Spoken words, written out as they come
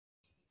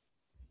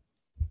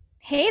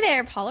Hey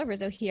there, Paula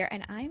Rizzo here,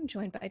 and I am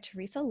joined by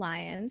Theresa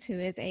Lyons, who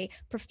is a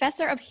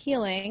professor of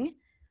healing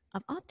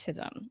of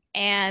autism.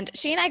 And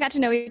she and I got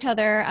to know each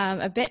other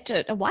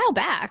a while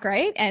back,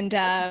 right?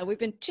 And we've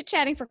been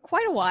chit-chatting for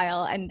quite a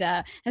while. And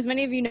as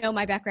many of you know,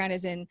 my background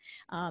is in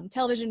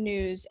television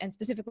news and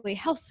specifically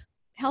health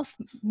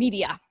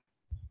media.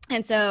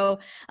 And so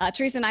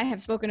Theresa and I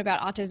have spoken about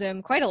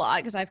autism quite a lot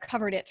because I've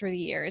covered it through the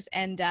years.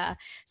 And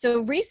so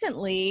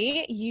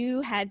recently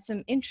you had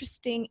some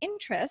interesting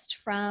interest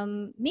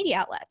from media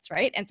outlets,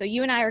 right? And so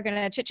you and I are going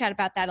to chit chat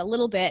about that a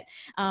little bit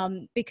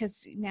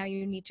because now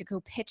you need to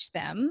go pitch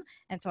them.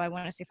 And so I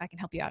want to see if I can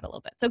help you out a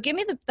little bit. So give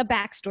me the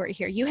backstory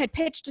here. You had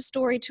pitched a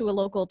story to a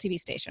local TV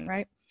station,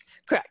 right?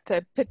 Correct.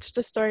 I pitched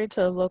a story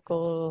to a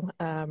local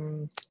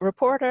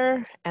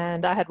reporter,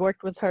 and I had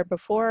worked with her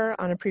before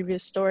on a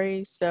previous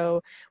story,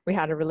 so we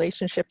had a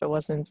relationship. It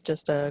wasn't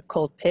just a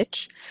cold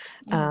pitch.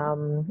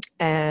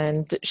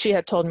 And she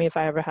had told me if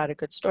I ever had a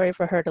good story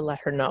for her to let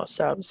her know.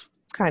 So I was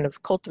kind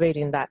of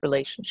cultivating that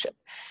relationship.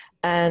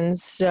 And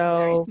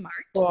so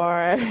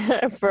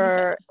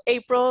for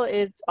April,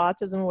 it's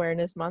Autism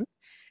Awareness Month.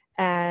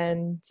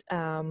 And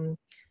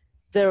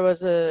there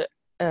was a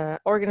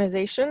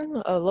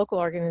local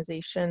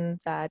organization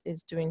that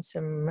is doing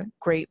some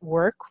great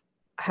work,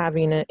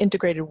 having an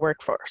integrated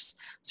workforce.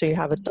 So you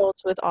have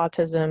adults with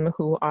autism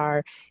who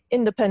are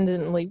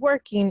independently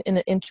working in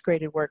an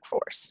integrated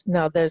workforce.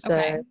 Now there's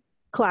a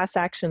class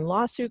action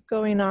lawsuit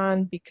going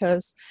on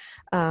because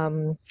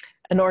an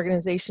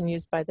organization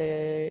used by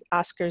the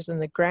Oscars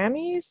and the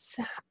Grammys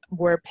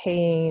were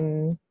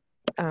paying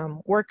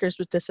workers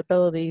with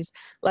disabilities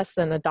less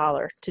than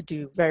 $1 to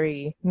do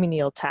very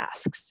menial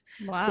tasks.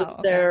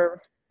 Wow.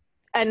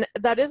 And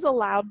that is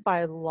allowed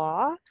by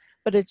law,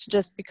 but it's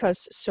just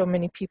because so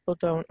many people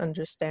don't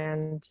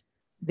understand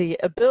the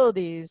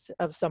abilities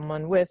of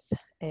someone with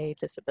a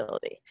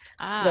disability.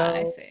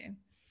 I see.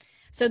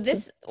 So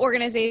this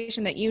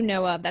organization that you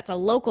know of, that's a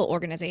local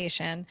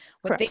organization,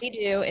 what they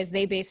do is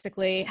they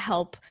basically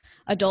help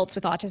adults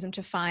with autism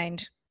to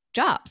find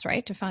jobs,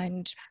 right? To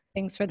find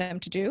things for them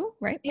to do,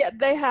 right? Yeah,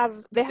 they have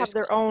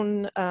their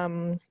own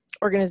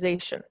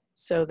organization.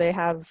 So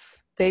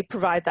they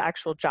provide the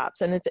actual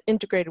jobs, and it's an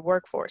integrated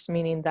workforce,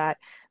 meaning that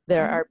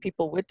there are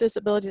people with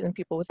disabilities and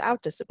people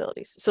without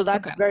disabilities. So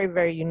that's very,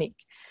 very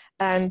unique.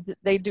 And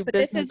they do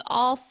business. This is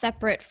all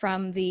separate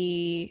from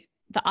the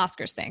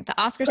Oscars thing. The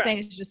Oscars thing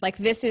is just like,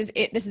 this is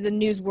it. This is a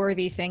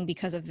newsworthy thing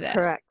because of this.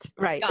 Correct.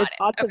 Right. It's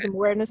Autism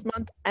Awareness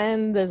Month,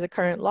 and there's a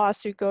current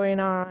lawsuit going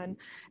on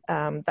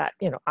that,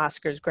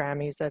 Oscars,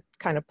 Grammys, that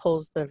kind of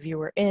pulls the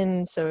viewer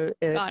in. So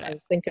I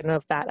was thinking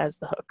of that as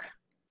the hook.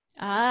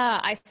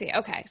 I see.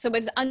 Okay. So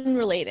it's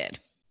unrelated.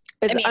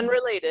 It's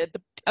unrelated.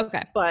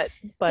 Okay. But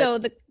so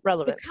the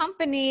relevant. The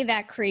company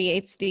that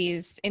creates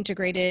these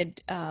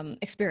integrated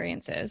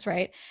experiences,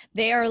 right?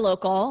 They are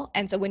local.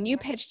 And so when you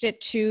pitched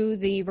it to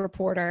the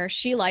reporter,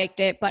 she liked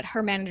it, but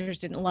her managers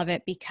didn't love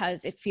it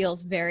because it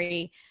feels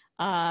very,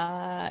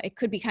 it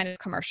could be kind of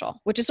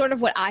commercial, which is sort of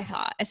what I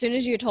thought. As soon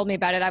as you told me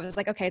about it, I was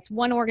like, okay, it's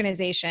one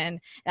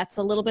organization. That's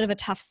a little bit of a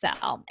tough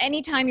sell.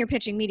 Anytime you're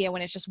pitching media,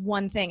 when it's just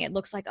one thing, it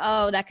looks like,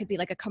 oh, that could be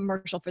like a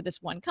commercial for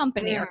this one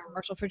company or a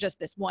commercial for just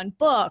this one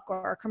book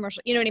or a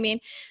commercial, you know what I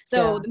mean?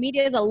 So the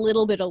media is a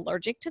little bit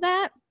allergic to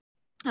that.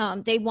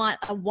 They want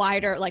a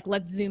wider, like,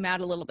 let's zoom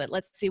out a little bit.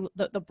 Let's see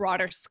the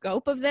broader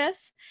scope of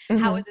this.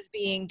 How is this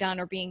being done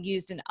or being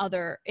used in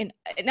other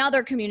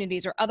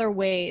communities or other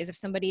ways? If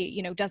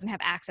somebody, doesn't have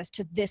access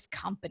to this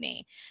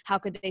company, how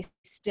could they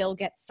still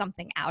get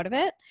something out of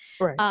it?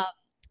 Right.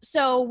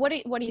 So what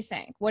do you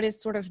think? What is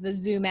sort of the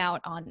zoom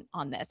out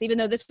on this, even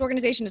though this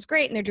organization is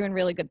great and they're doing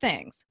really good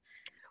things?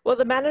 Well,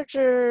 the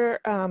manager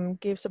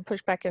gave some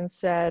pushback and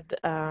said,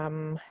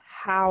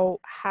 how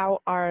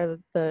are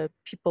the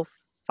people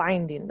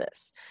finding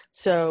this?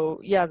 So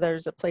yeah,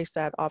 there's a place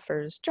that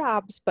offers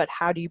jobs, but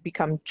how do you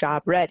become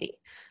job ready?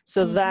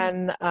 So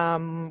then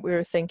we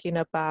were thinking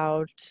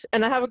about,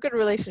 and I have a good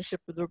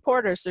relationship with the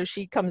reporter, so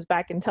she comes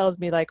back and tells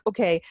me like,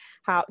 okay,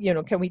 how,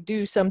 can we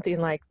do something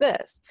like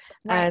this?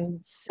 Right.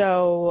 And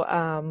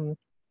so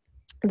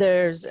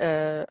there's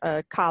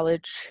a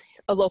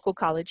local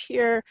college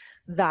here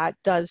that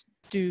does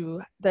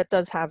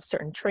have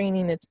certain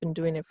training. It's been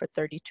doing it for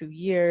 32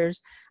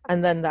 years.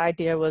 And then the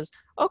idea was,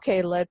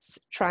 okay, let's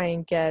try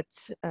and get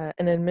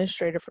an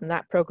administrator from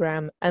that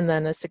program and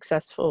then a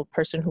successful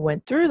person who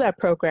went through that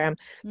program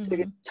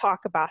to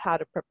talk about how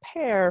to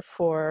prepare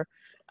for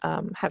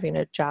having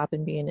a job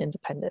and being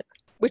independent,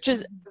 which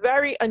is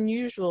very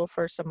unusual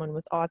for someone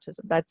with autism.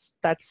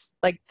 That's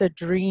like the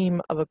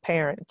dream of a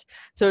parent.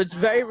 So it's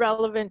very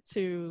relevant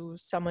to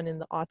someone in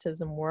the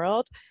autism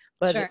world,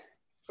 but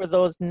for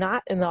those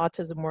not in the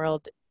autism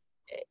world,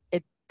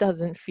 it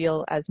doesn't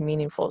feel as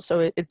meaningful.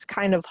 So it's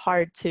kind of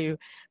hard to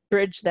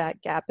bridge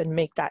that gap and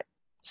make that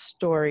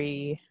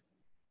story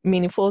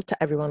meaningful to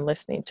everyone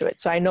listening to it.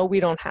 So I know we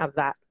don't have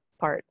that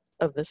part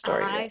of the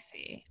story. I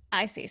see.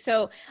 I see.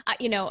 So,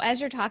 as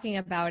you're talking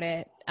about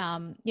it,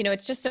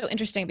 it's just so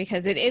interesting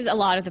because it is a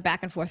lot of the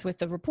back and forth with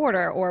the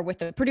reporter or with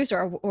the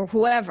producer or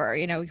whoever,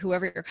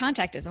 whoever your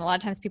contact is. And a lot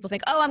of times people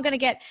think, oh, I'm going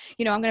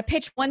to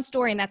pitch one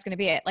story and that's going to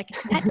be it. Like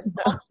that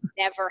almost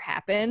never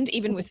happened.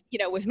 Even with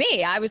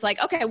me, I was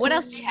like, okay, what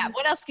else do you have?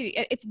 What else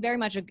it's very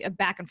much a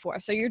back and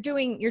forth. So you're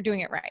doing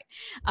it right.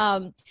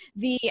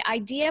 The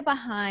idea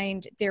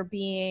behind there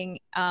being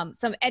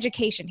some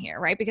education here,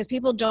 right? Because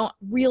people don't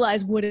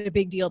realize what a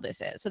big deal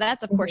this is. So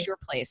that's, of course, your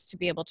place to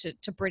be able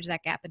to bridge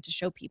that gap and to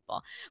show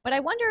people. But I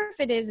wonder if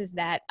it is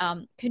that,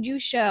 could you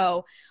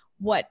show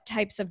what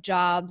types of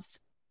jobs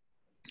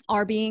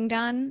are being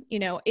done?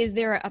 Is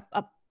there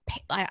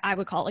I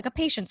would call it like a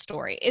patient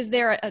story. Is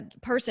there a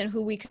person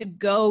who we could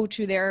go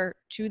to their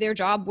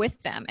job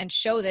with them and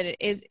show that it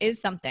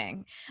is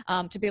something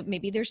to be,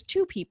 maybe there's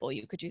two people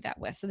you could do that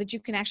with so that you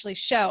can actually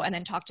show and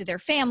then talk to their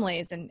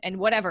families and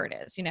whatever it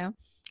is,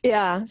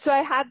 Yeah, so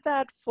I had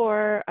that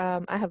for,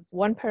 I have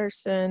one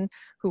person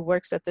who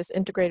works at this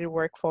integrated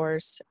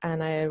workforce,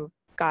 and I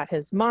got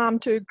his mom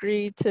to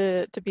agree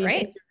to be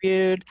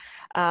interviewed.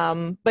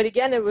 But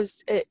again, it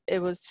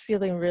was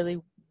feeling really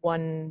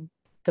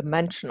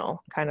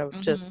one-dimensional, kind of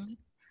just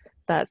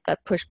that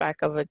pushback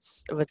of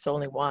it's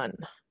only one.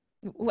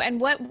 And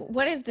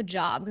what is the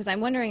job? Because I'm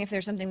wondering if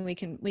there's something we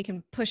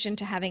can push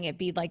into having it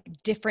be like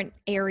different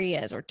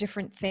areas or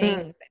different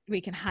things that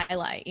we can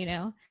highlight,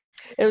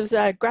 It was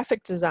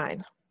graphic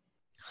design.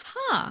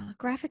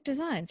 Graphic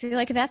design. See,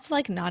 like that's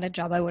like not a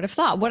job I would have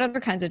thought. What other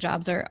kinds of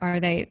jobs are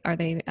they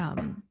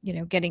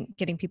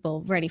getting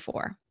people ready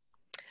for?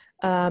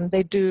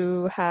 They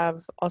do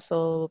have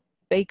also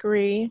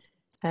bakery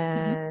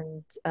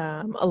and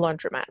a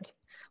laundromat,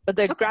 but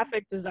the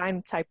graphic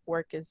design type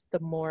work is the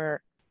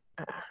more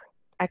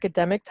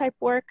academic type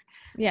work.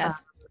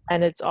 Yes.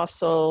 And it's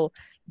also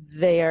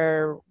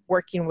they're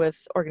working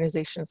with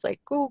organizations like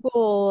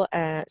Google,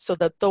 so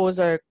that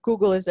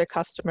Google is their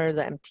customer,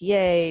 the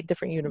MTA,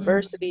 different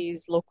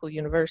universities, local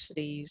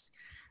universities.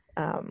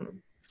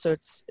 So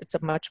it's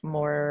a much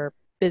more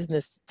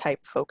business type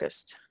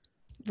focused.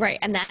 Right,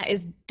 and that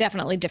is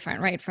definitely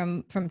different, right,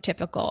 from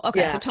typical.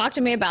 Okay, so talk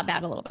to me about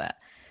that a little bit.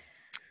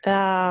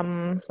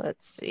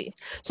 Let's see.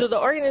 So the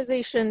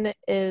organization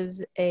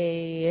is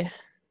a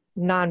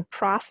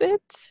nonprofit,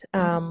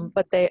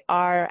 but they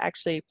are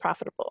actually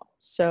profitable.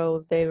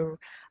 So they're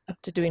up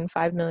to doing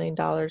 $5 million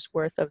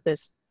worth of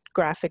this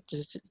graphic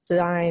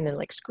design and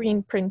like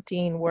screen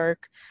printing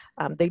work.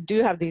 They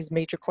do have these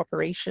major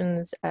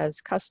corporations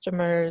as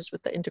customers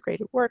with the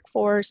integrated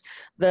workforce.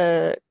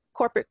 The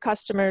corporate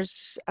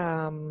customers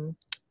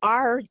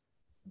are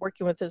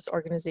working with this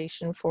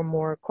organization for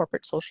more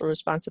corporate social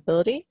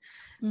responsibility,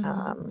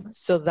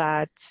 so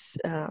that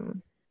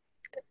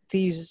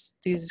these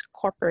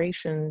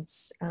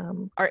corporations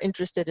are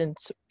interested in,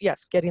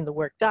 yes, getting the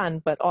work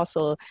done, but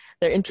also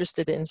they're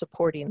interested in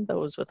supporting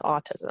those with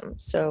autism.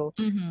 So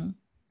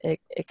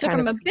so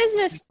from a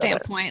business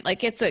standpoint,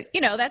 like it's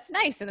that's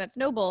nice and that's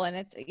noble and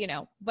it's,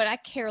 but I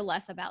care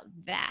less about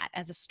that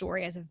as a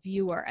story, as a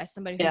viewer, as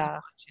somebody who's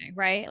watching,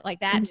 right? Like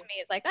that to me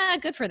is like,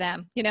 good for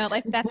them,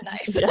 like that's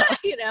nice,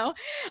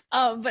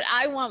 but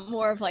I want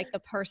more of like the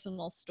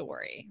personal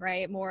story,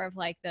 right? More of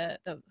like the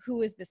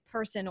who is this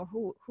person or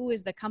who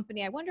is the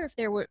company? I wonder if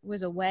there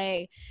was a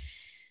way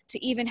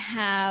to even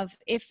have,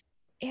 if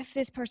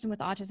this person with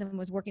autism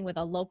was working with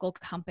a local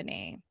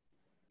company,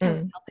 I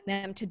was helping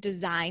them to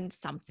design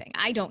something.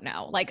 I don't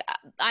know. Like,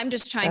 I'm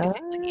just trying to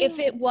think, like, if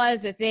it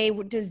was that they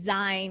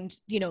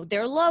designed,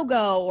 their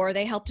logo, or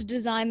they helped to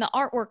design the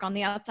artwork on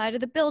the outside of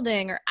the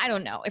building, or I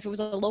don't know, if it was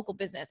a local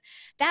business,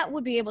 that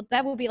would be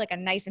like a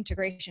nice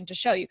integration to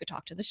show. You could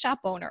talk to the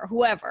shop owner or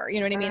whoever, you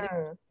know what I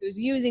mean? Who's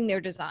using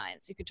their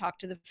designs. You could talk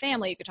to the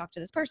family. You could talk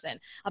to this person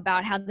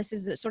about how this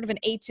is sort of an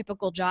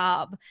atypical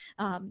job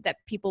that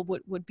people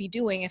would be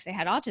doing if they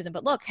had autism.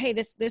 But look, hey,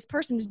 this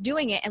person's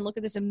doing it, and look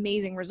at this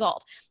amazing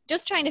result.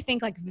 Just trying to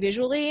think like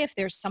visually if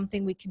there's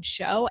something we can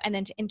show, and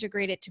then to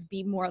integrate it to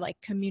be more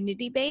like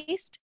community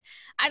based.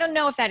 I don't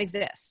know if that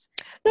exists.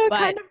 No,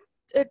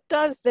 it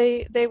does.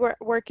 They were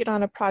working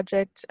on a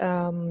project,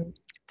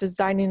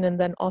 designing, and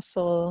then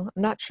also,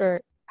 I'm not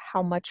sure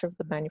how much of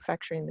the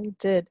manufacturing they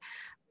did,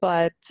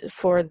 but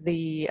for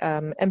the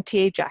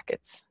MTA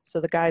jackets.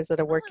 So the guys that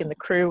are working the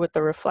crew with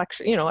the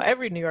reflection,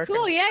 every New Yorker.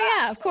 Cool.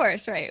 Yeah, of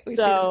course. Right.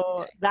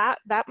 So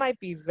that might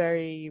be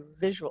very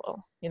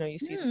visual. You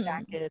see the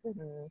jacket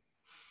and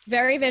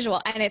very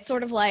visual, and it's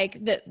sort of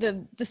like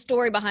the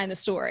story behind the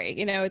story.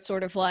 It's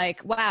sort of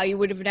like, wow, you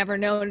would have never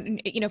known.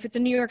 If it's a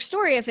New York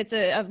story, if it's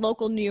a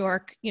local New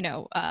York,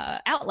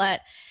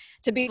 outlet,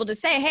 to be able to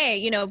say,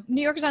 hey,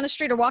 New Yorkers on the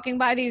street are walking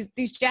by these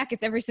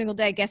jackets every single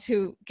day. Guess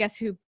who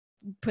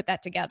put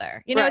that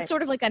together? It's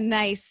sort of like a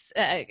nice,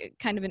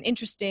 kind of an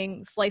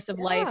interesting slice of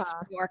life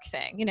New York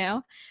thing.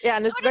 Yeah,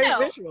 and it's very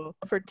visual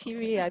for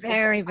TV. I think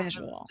very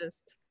visual.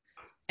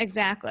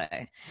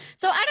 Exactly.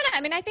 So I don't know. I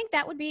mean, I think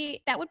that would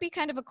be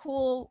kind of a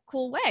cool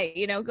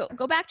way,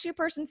 go back to your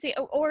person, see,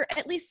 or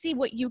at least see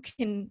what you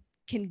can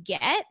can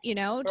get, you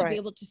know, to be Right.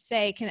 able to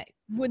say,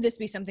 would this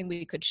be something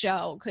we could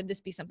show? Could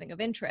this be something of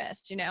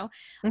interest? You know,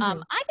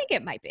 Mm-hmm. I think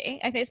it might be,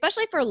 I think,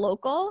 especially for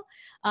local,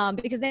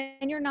 because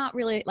then you're not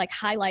really like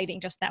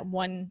highlighting just that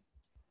one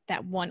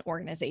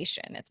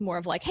organization. It's more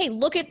of like, hey,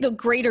 look at the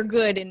greater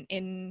good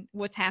in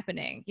what's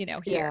happening, you know,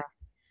 here.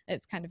 Yeah.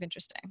 It's kind of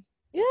interesting.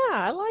 Yeah,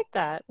 I like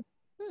that.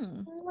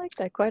 Hmm. I like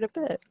that quite a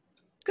bit.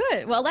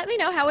 Good. Well, let me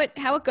know how it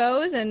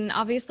goes, and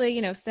obviously,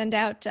 you know, send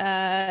out,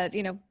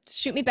 you know,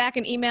 shoot me back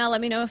an email. Let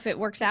me know if it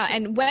works out,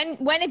 and when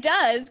it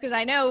does, because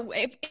I know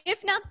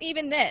if not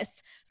even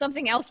this,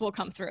 something else will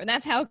come through, and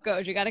that's how it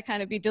goes. You got to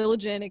kind of be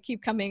diligent and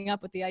keep coming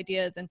up with the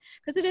ideas, and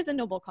because it is a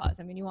noble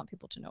cause. I mean, you want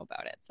people to know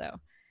about it, so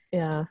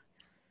Yeah.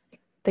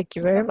 Thank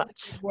you very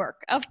much.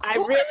 work. Of course. I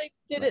really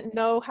didn't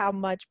know how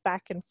much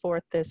back and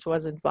forth this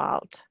was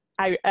involved.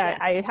 Yes.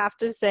 I have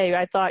to say,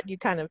 I thought you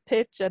kind of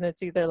pitch and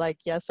it's either like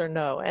yes or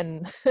no.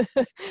 And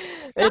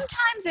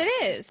Sometimes it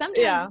is.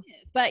 Sometimes yeah. it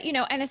is. But, you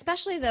know, and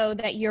especially though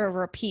that you're a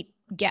repeat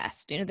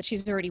guest, you know, that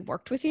she's already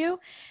worked with you.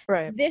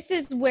 Right. This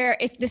is where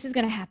this is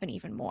going to happen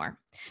even more,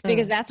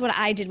 because that's what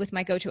I did with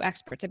my go-to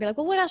experts. I'd be like,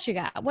 well, what else you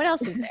got? What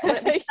else is there?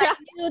 I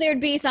knew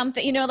there'd be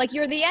something, you know, like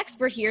you're the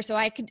expert here. So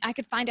I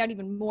could find out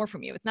even more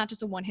from you. It's not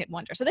just a one-hit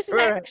wonder. So this is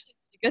actually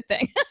a good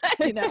thing,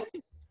 you know?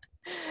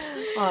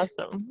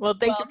 Awesome. Well,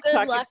 thank you for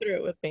talking through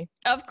it with me.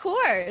 Of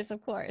course.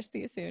 Of course. See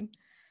you soon.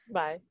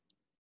 Bye.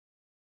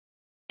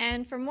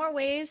 And for more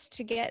ways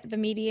to get the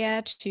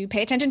media to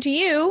pay attention to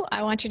you,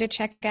 I want you to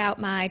check out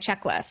my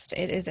checklist.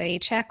 It is a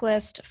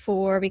checklist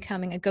for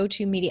becoming a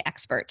go-to media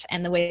expert.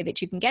 And the way that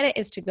you can get it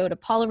is to go to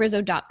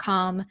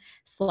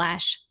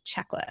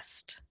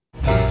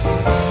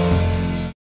paularizzo.com/checklist.